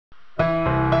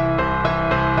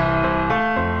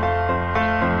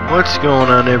What's going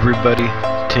on, everybody?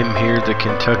 Tim here, the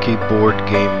Kentucky Board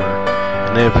Gamer.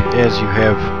 And as you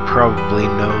have probably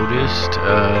noticed,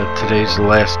 today's the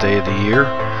last day of the year.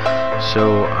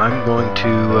 So I'm going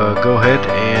to go ahead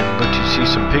and let you see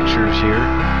some pictures here.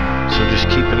 So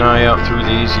just keep an eye out through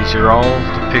these. These are all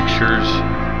the pictures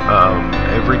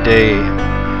every day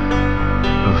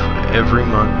of every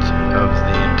month of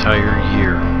the entire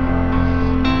year.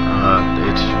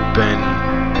 It's been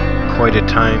quite a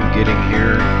time getting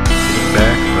here, getting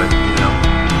back, but you know,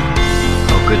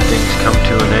 all good things come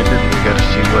to an end, and we got to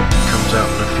see what comes out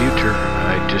in the future.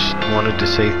 I just wanted to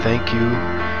say thank you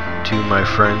to my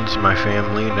friends, my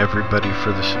family, and everybody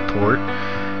for the support.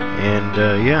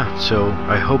 And yeah, so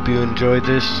I hope you enjoyed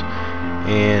this,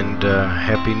 and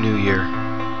Happy New Year.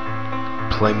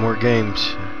 Play more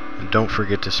games, and don't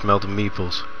forget to smell the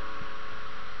meeples.